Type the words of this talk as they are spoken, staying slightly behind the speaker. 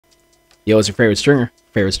Yo, it's your favorite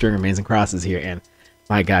stringer, Amazing Crosses here, and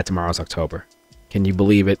my God, tomorrow's October. Can you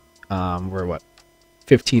believe it? We're what,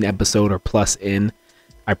 15 episode or plus in.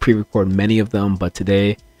 I pre-record many of them, but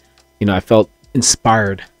today, I felt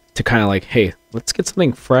inspired to kind of like, hey, let's get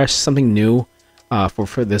something fresh, something new,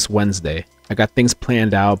 for this Wednesday. I got things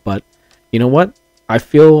planned out, but you know what? I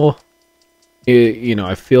feel,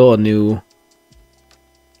 I feel a new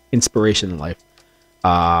inspiration in life,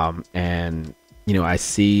 and I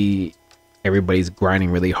see everybody's grinding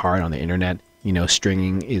really hard on the internet.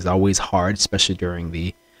 Stringing is always hard, especially during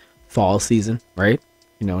the fall season, right?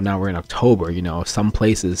 Now we're in October. Some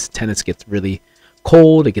places tennis gets really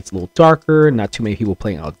cold, it gets a little darker, not too many people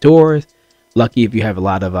playing outdoors. Lucky if you have a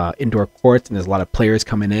lot of indoor courts and there's a lot of players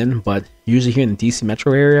coming in, but usually here in the DC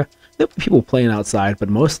metro area there'll be people playing outside, but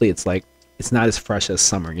mostly it's like it's not as fresh as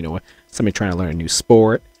summer. Somebody trying to learn a new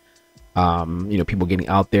sport, people getting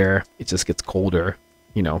out there, it just gets colder,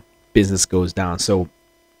 business goes down. So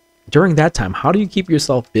during that time, how do you keep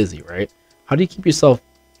yourself busy, right? How do you keep yourself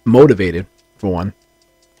motivated, for one?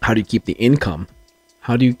 How do you keep the income?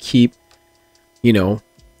 How do you keep,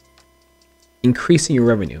 increasing your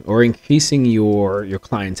revenue or increasing your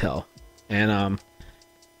clientele? And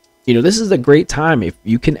this is a great time if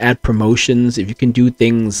you can add promotions, if you can do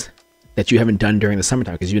things that you haven't done during the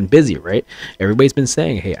summertime because you've been busy, right? Everybody's been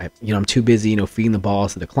saying, hey, I'm too busy, feeding the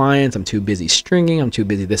balls to the clients. I'm too busy stringing. I'm too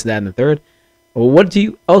busy this, that, and the third. Well, what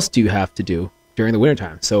else do you have to do during the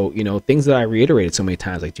wintertime? So, things that I reiterated so many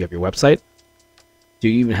times, like, do you have your website? Do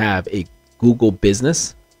you even have a Google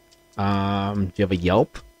business? Do you have a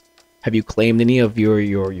Yelp? Have you claimed any of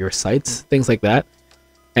your sites? Things like that.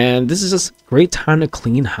 And this is just a great time to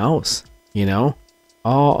clean house,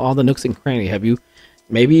 all the nooks and crannies.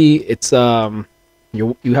 Maybe it's you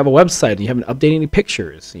have a website and you haven't updated any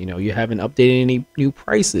pictures, you haven't updated any new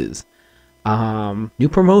prices, new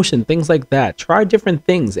promotion, things like that. Try different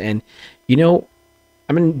things. And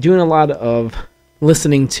I've been doing a lot of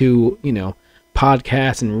listening to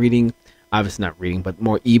podcasts and reading, obviously not reading, but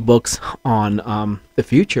more ebooks on the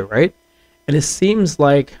future, right? And it seems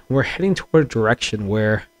like we're heading toward a direction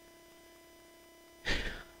where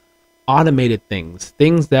automated things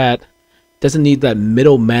that doesn't need that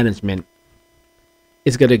middle management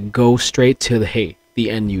is going to go straight to the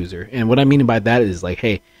end user. And what I mean by that is like,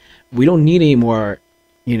 hey, we don't need any more,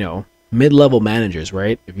 mid-level managers,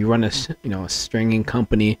 right? If you run a stringing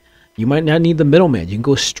company, you might not need the middleman. You can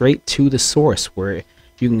go straight to the source where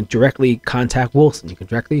you can directly contact Wilson. You can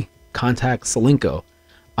directly contact Solinco.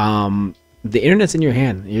 The internet's in your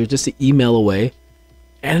hand. You're just an email away,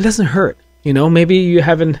 and it doesn't hurt. Maybe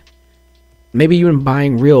you've been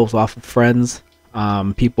buying reels off of friends,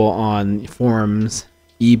 people on forums,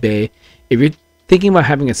 eBay. If you're thinking about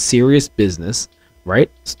having a serious business, right,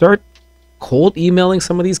 start cold emailing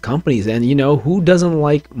some of these companies. And who doesn't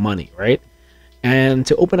like money, right? And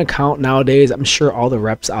to open an account nowadays, I'm sure all the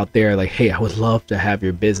reps out there are like, hey, I would love to have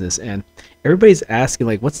your business. And everybody's asking,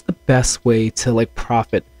 like, what's the best way to like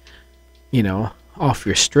profit, off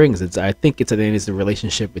your strings? I think it's the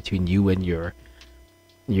relationship between you and your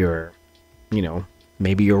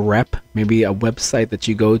maybe your rep, maybe a website that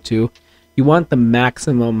you go to. You want the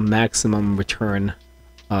maximum return,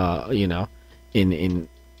 in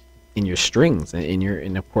your strings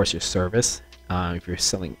and of course your service. If you're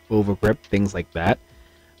selling overgrip, things like that,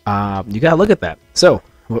 you gotta look at that. So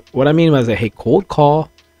what I mean was hey, cold call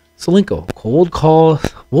Solinco, cold call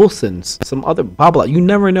Wilson's, some other blah blah. You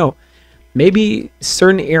never know. Maybe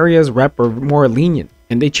certain areas rep are more lenient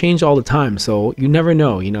and they change all the time, so you never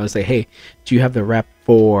know. It's like, hey, do you have the rep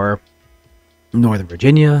for Northern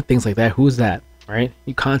Virginia, things like that? Who's that, right?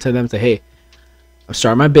 You contact them, say, hey, I'm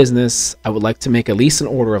starting my business, I would like to make at least an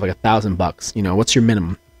order of like $1,000. What's your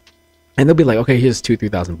minimum? And they'll be like, okay, here's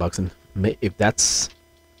 $2,000-3,000, and if that's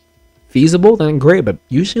feasible, then great. But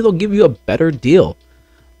usually they'll give you a better deal.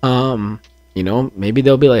 Maybe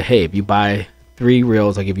they'll be like, hey, if you buy 3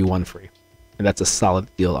 reels, I'll give you 1 free, and that's a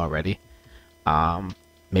solid deal already.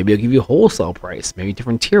 Maybe they'll give you a wholesale price, maybe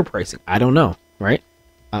different tier pricing. I don't know, right?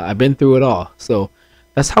 I've been through it all. So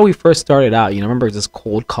that's how we first started out. I remember just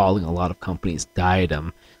cold calling a lot of companies,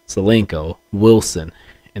 Diadem, Solinco, Wilson,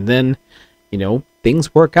 and then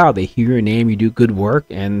things work out. They hear your name, you do good work,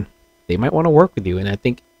 and they might want to work with you. And I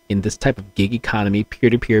think in this type of gig economy,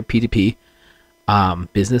 peer-to-peer, P2P,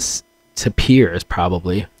 business to peers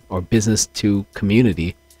probably, or business to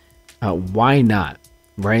community, why not,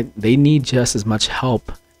 right? They need just as much help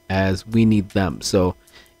as we need them. So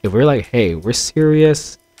if we're like, hey, we're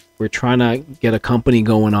serious, we're trying to get a company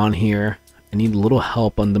going on here, I need a little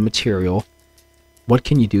help on the material, what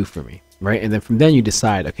can you do for me, right? And then from then you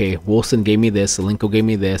decide, okay, Wilson gave me this, Solinco gave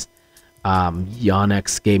me this,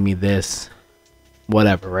 Yonex gave me this,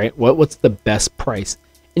 whatever, right? What's the best price?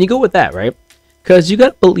 And you go with that, right? Because you got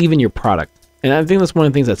to believe in your product. And I think that's one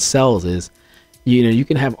of the things that sells is, you know, you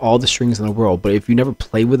can have all the strings in the world, but if you never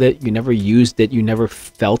play with it, you never used it, you never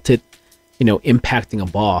felt it, you know, impacting a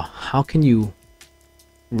ball, how can you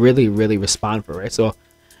really respond for it, right? So,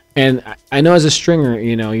 and I know as a stringer,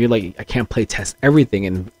 you know, you're like, I can't play test everything,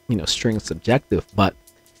 and you know, string is subjective, but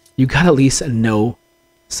you got to at least know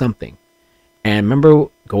something. And remember,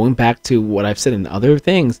 going back to what I've said in other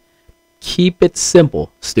things, keep it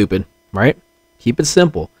simple, stupid, right? Keep it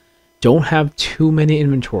simple. Don't have too many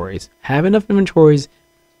inventories. Have enough inventories.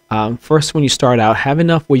 First, when you start out, have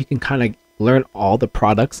enough where you can kind of learn all the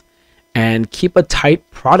products, and keep a tight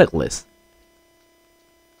product list,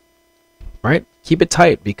 right? Keep it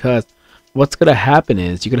tight, because what's going to happen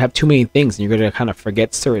is you're going to have too many things, and you're going to kind of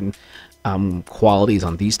forget certain qualities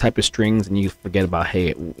on these type of strings, and you forget about,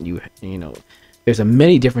 hey, you know, there's a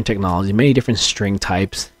many different technology, many different string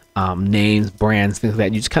types, names, brands, things like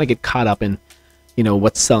that. You just kind of get caught up in, you know,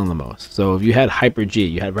 what's selling the most. So if you had Hyper G,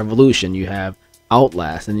 you had Revolution, you have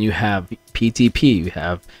Outlast, and you have PTP, you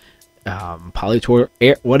have Polytour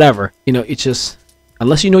Air, whatever, you know, it's just,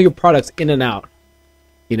 unless you know your products in and out,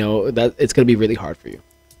 you know, that it's going to be really hard for you.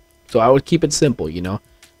 So I would keep it simple, you know,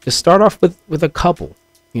 just start off with a couple,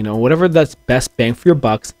 you know, whatever that's best bang for your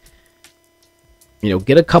bucks, you know,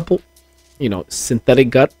 get a couple, you know, synthetic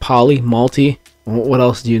gut, poly, multi, what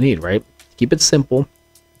else do you need, right? Keep it simple,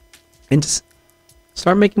 and just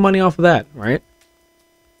start making money off of that, right?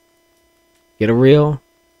 Get a reel,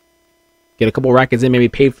 get a couple rackets in, maybe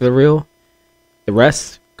pay for the reel. The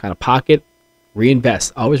rest, kind of pocket,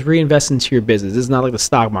 reinvest. Always reinvest into your business. This is not like the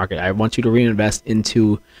stock market. I want you to reinvest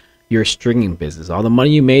into your stringing business. All the money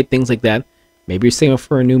you made, things like that. Maybe you're saving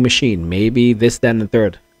for a new machine. Maybe this, that, and the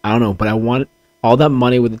third. I don't know, but I want all that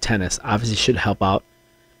money with the tennis. Obviously, should help out,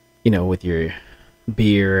 you know, with your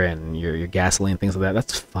beer and your gasoline, things like that.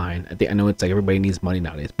 That's fine. I know it's like everybody needs money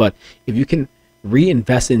nowadays, but if you can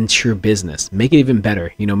reinvest into your business, make it even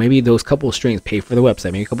better. You know, maybe those couple of strings pay for the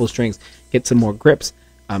website, maybe a couple of strings get some more grips,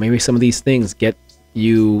 maybe some of these things get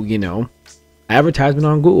you, you know, advertisement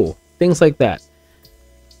on Google, things like that.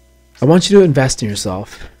 I want you to invest in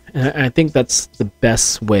yourself, and I think that's the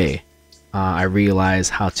best way. I realize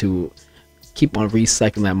how to keep on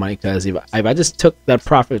recycling that money, because if I just took that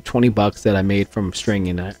profit of 20 bucks that I made from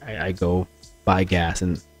stringing, I go buy gas,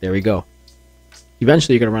 and there we go.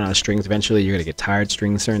 Eventually you're gonna run out of strings. Eventually you're gonna get tired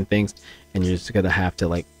stringing certain things, and you're just gonna have to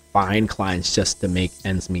like find clients just to make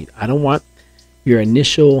ends meet. I don't want your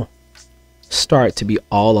initial start to be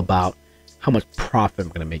all about how much profit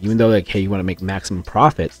I'm gonna make, even though like, hey, you want to make maximum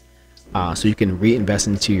profit, so you can reinvest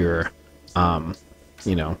into your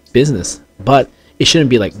you know, business, but it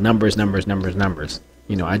shouldn't be like numbers.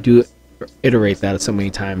 You know, I do iterate that so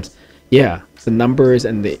many times. Yeah, the numbers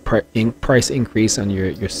and the price increase on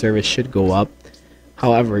your service should go up.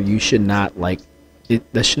 However, you should not like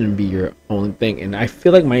it. That shouldn't be your only thing. And I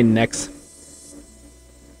feel like my next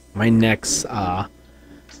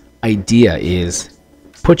idea is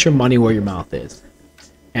put your money where your mouth is.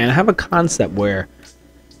 And I have a concept where,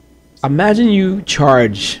 imagine you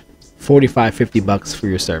charge 45, 50 bucks for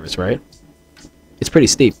your service, right? It's pretty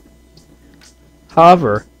steep.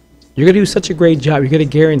 However, you're going to do such a great job. You're going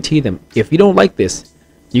to guarantee them, if you don't like this,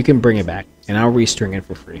 you can bring it back and I'll restring it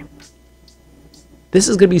for free. This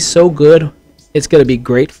is going to be so good. It's going to be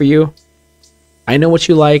great for you. I know what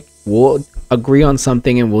you like. We'll agree on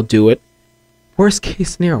something and we'll do it. Worst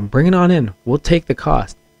case scenario, bring it on in. We'll take the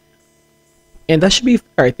cost. And that should be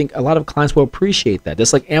fair. I think a lot of clients will appreciate that.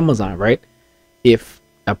 Just like Amazon, right? If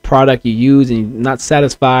a product you use and you're not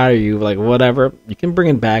satisfied, or you like whatever, you can bring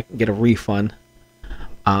it back and get a refund.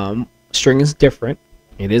 String is different.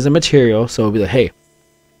 It is a material, so it'll be like, hey,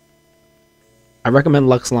 I recommend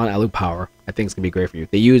Luxilon Alu Power. I think it's gonna be great for you.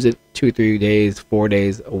 They use it 2, 3 days, 4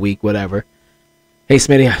 days, a week, whatever. Hey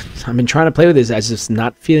Smitty, I've been trying to play with this. I'm just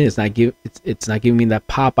not feeling it. It's not giving me that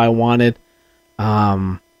pop I wanted.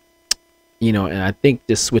 You know, and I think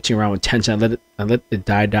just switching around with tension, I let it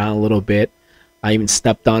die down a little bit. I even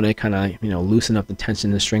stepped on it, kind of, you know, loosen up the tension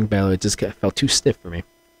in the string baler. It just felt too stiff for me.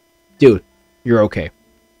 Dude, you're okay.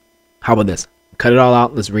 How about this? Cut it all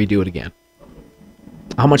out. Let's redo it again.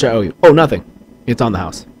 How much I owe you? Oh, nothing. It's on the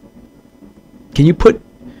house. Can you put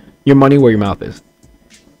your money where your mouth is?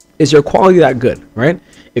 Is your quality that good, right?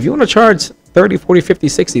 If you want to charge 30, 40, 50,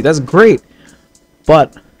 60, that's great.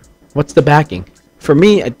 But what's the backing? For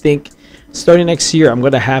me, I think starting next year, I'm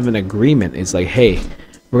going to have an agreement. It's like, hey,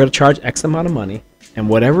 we're going to charge X amount of money, and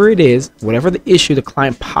whatever it is, whatever the issue the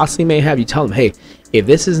client possibly may have, you tell them, hey, If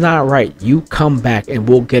this is not right, you come back and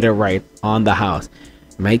we'll get it right on the house.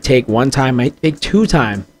 It might take one time, might take two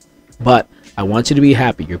times, but I want you to be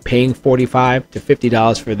happy. You're paying $45 to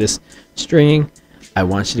 $50 for this stringing. I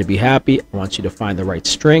want you to be happy. I want you to find the right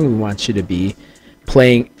string. We want you to be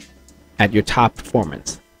playing at your top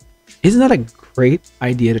performance. Isn't that a great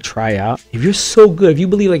idea to try out? If you're so good, if you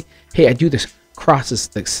believe like, hey, I do this crosses,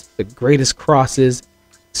 the greatest crosses,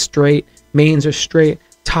 straight, mains are straight,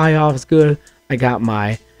 tie off is good. I got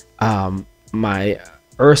my my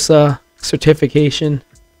URSA certification.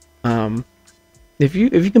 If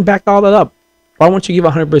you can back all that up, why won't you give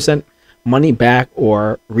 100% money back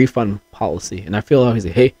or refund policy? And I feel like,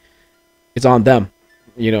 hey, it's on them.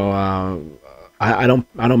 You know, I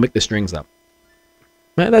don't make the strings up.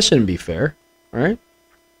 Man, that shouldn't be fair, right?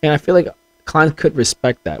 And I feel like clients could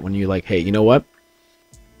respect that when you're like, hey, you know what?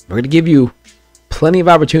 We're gonna give you plenty of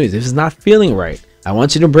opportunities. If it's not feeling right, I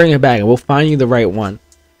want you to bring it back, and we'll find you the right one.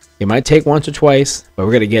 It might take once or twice, but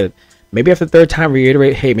we're gonna get it. Maybe after the third time,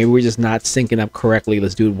 reiterate, hey, maybe we're just not syncing up correctly.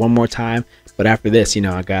 Let's do it one more time. But after this, you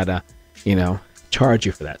know, I gotta, you know, charge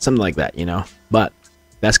you for that, something like that, you know. But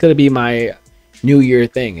that's gonna be my New Year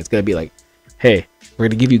thing. It's gonna be like, hey, we're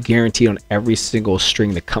gonna give you guarantee on every single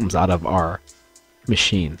string that comes out of our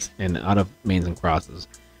machines and out of mains and crosses.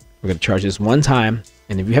 We're gonna charge this one time,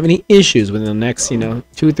 and if you have any issues within the next, you know,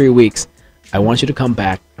 2 or 3 weeks, I want you to come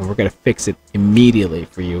back and we're gonna fix it immediately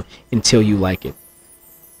for you until you like it.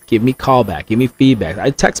 Give me callback, give me feedback.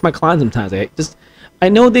 I text my clients sometimes. I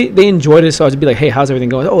know they enjoyed it, so I would be like, hey, how's everything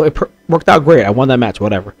going? Oh, it worked out great. I won that match,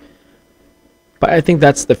 whatever. But I think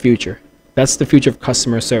that's the future. That's the future of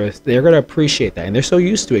customer service. They're gonna appreciate that, and they're so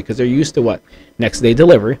used to it because they're used to what? Next day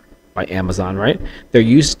delivery by Amazon, right? They're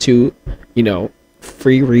used to, you know,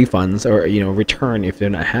 free refunds or, you know, return if they're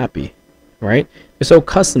not happy, right? They're so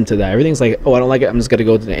accustomed to that. Everything's like, oh, I don't like it, I'm just gonna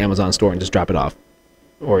go to the Amazon store and just drop it off,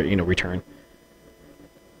 or, you know, return.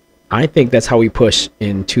 I think that's how we push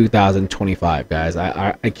in 2025, guys.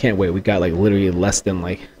 I can't wait. We got like literally less than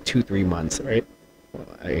like 2-3 months, right? Well,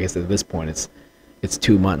 I guess at this point it's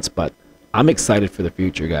 2 months, but I'm excited for the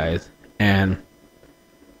future, guys. And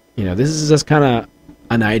you know, this is just kind of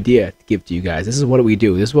an idea to give to you guys. This is what we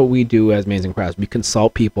do. This is what we do as Mains and Crafts. We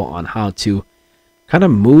consult people on how to kind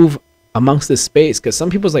of move amongst this space, because some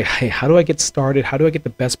people's like, hey, how do I get started? How do I get the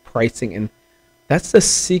best pricing? And that's the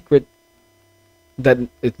secret. That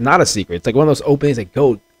it's not a secret. It's like one of those openings that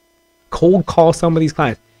go cold call some of these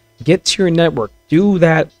clients. Get to your network. Do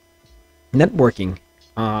that networking.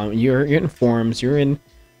 You're in forums. You're in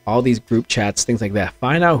all these group chats, things like that.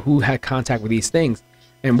 Find out who had contact with these things.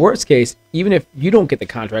 And worst case, even if you don't get the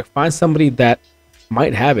contract, find somebody that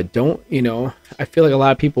might have it. Don't, you know, I feel like a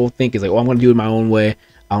lot of people think is like, well, I'm going to do it my own way.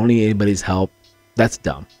 I don't need anybody's help. That's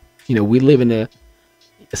dumb. You know, we live in a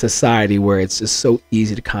society where it's just so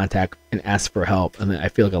easy to contact and ask for help, and I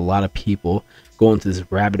feel like a lot of people go into this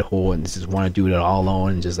rabbit hole and just want to do it all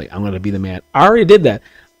alone and just like, I'm gonna be the man. I already did that.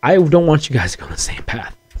 I don't want you guys to go on the same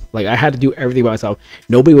path. Like, I had to do everything by myself.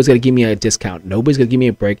 Nobody was gonna give me a discount. Nobody's gonna give me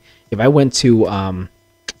a break. If I went to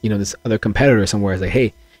you know, this other competitor somewhere, it's like,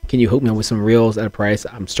 hey, can you hook me up with some reels at a price?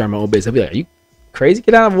 I'm starting my own business. I'll be like, are you crazy?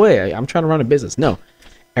 Get out of the way. I'm trying to run a business. No.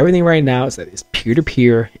 Everything right now is that it's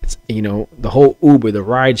peer-to-peer. It's, you know, the whole Uber, the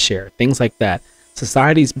ride share, things like that.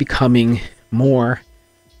 Society's becoming more,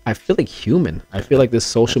 I feel like, human. I feel like this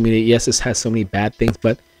social media, yes, this has so many bad things,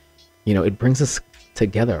 but, you know, it brings us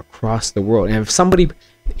together across the world. And if somebody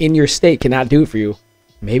in your state cannot do it for you,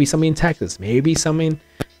 maybe somebody in Texas, maybe somebody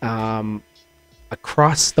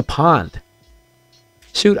across the pond.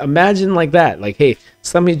 Shoot, imagine like that. Like, hey,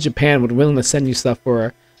 somebody in Japan would be willing to send you stuff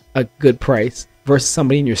for a good price, versus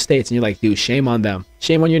somebody in your states, and you're like, dude, shame on them.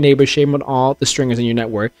 Shame on your neighbors. Shame on all the stringers in your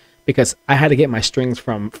network, because I had to get my strings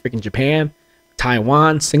from freaking Japan,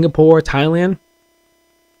 Taiwan, Singapore, Thailand.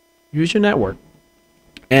 Use your network.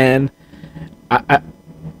 And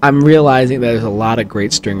I'm realizing that there's a lot of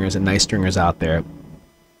great stringers and nice stringers out there.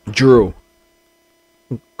 Drew.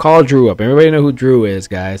 Call Drew up. Everybody know who Drew is,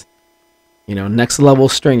 guys. You know, next level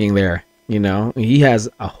stringing there. You know, he has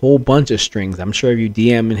a whole bunch of strings. I'm sure if you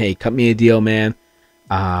DM and, hey, cut me a deal, man.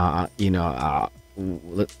 You know,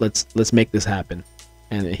 let's make this happen.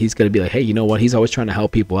 And he's gonna be like, hey, you know what? He's always trying to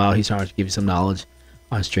help people out. He's trying to give you some knowledge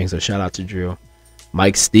on strings. So shout out to Drew.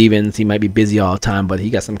 Mike Stevens. He might be busy all the time, but he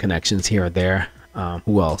got some connections here or there.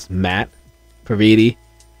 Who else? Matt Praviti,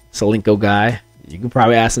 Solinko guy. You can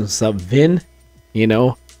probably ask him some. Vin. You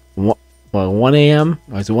know, 1 a.m.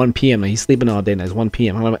 or it's 1 p.m. He's sleeping all day now. It's 1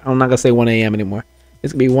 p.m. I'm not gonna say 1 a.m. anymore.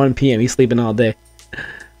 It's gonna be 1 p.m. He's sleeping all day.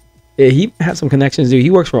 Yeah, he has some connections, dude. He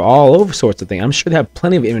works for all over sorts of things. I'm sure they have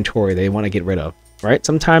plenty of inventory they want to get rid of, right?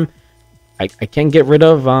 Sometime I can't get rid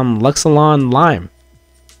of Luxilon Lime,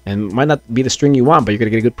 and it might not be the string you want, but you're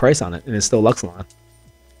gonna get a good price on it, and it's still Luxilon.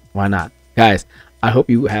 Why not, guys? I hope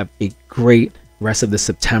you have a great rest of the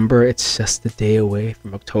September. It's just a day away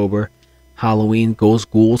from October. Halloween, Ghost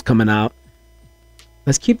Ghouls coming out.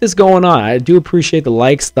 Let's keep this going on. I do appreciate the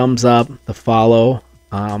likes, thumbs up, the follow.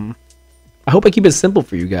 I hope I keep it simple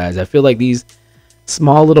for you guys. I feel like these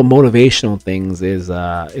small little motivational things is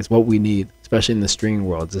what we need, especially in the streaming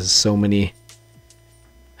world. There's so many.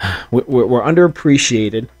 We're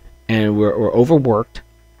underappreciated, and we're overworked.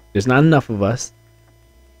 There's not enough of us.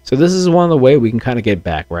 So this is one of the way we can kind of get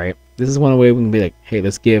back, right? This is one of the way we can be like, hey,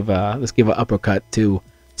 let's give an uppercut to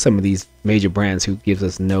some of these major brands who gives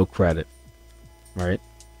us no credit, right?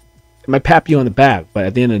 It might pat you on the back, but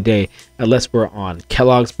at the end of the day, unless we're on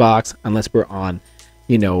Kellogg's box, unless we're on,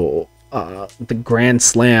 the Grand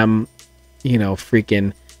Slam,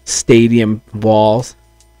 freaking stadium walls,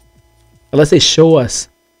 unless they show us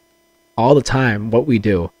all the time what we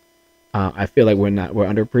do, I feel like we're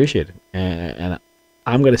underappreciated, and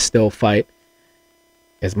I'm gonna still fight.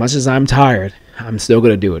 As much as I'm tired, I'm still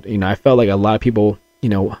gonna do it. I felt like a lot of people,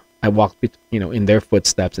 I walked, in their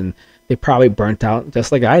footsteps, and they probably burnt out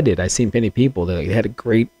just like I did. I seen many people that they had a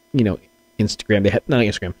great, Instagram. They had not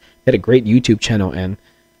Instagram. They had a great YouTube channel, and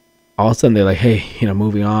all of a sudden they're like, hey,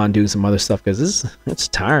 moving on, doing some other stuff, because it's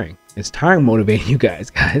tiring. It's tiring motivating you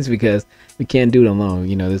guys, because we can't do it alone.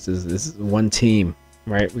 This is one team,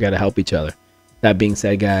 right? We got to help each other. That being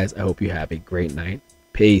said, guys, I hope you have a great night.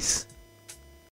 Peace.